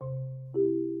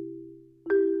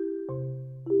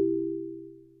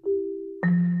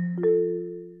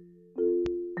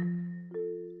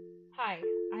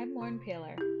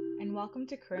welcome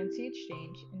to Currency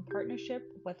Exchange in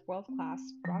partnership with World Class,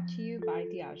 brought to you by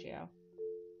Diageo.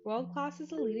 World Class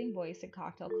is a leading voice in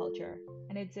cocktail culture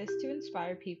and exists to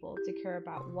inspire people to care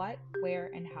about what,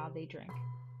 where, and how they drink.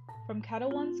 From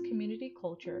Kettle One's community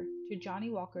culture to Johnnie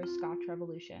Walker's Scotch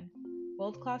Revolution,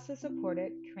 World Class has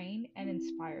supported, trained, and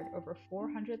inspired over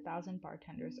 400,000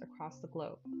 bartenders across the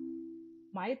globe.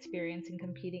 My experience in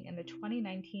competing in the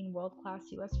 2019 World Class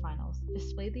US Finals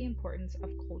displayed the importance of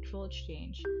cultural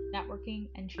exchange, networking,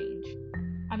 and change.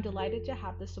 I'm delighted to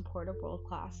have the support of World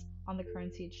Class on the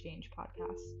Currency Exchange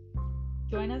podcast.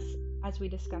 Join us as we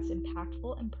discuss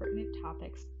impactful and pertinent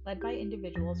topics led by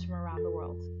individuals from around the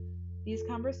world. These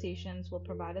conversations will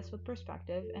provide us with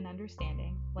perspective and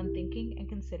understanding when thinking and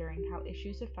considering how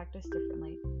issues affect us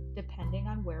differently depending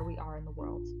on where we are in the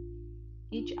world.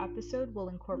 Each episode will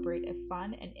incorporate a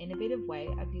fun and innovative way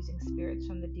of using spirits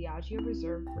from the Diageo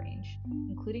Reserve range,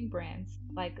 including brands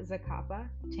like Zacapa,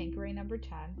 Tanqueray No.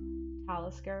 10,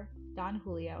 Talisker, Don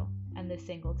Julio, and The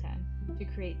Singleton, to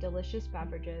create delicious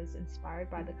beverages inspired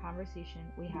by the conversation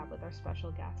we have with our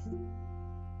special guests.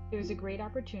 There's a great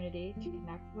opportunity to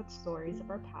connect with stories of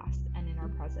our past and in our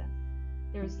present.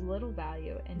 There is little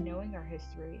value in knowing our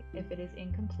history if it is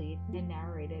incomplete and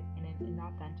narrated in an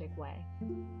inauthentic way.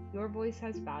 Your voice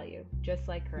has value, just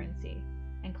like currency,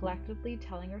 and collectively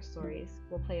telling our stories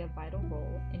will play a vital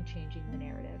role in changing the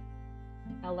narrative.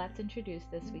 Now let's introduce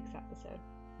this week's episode.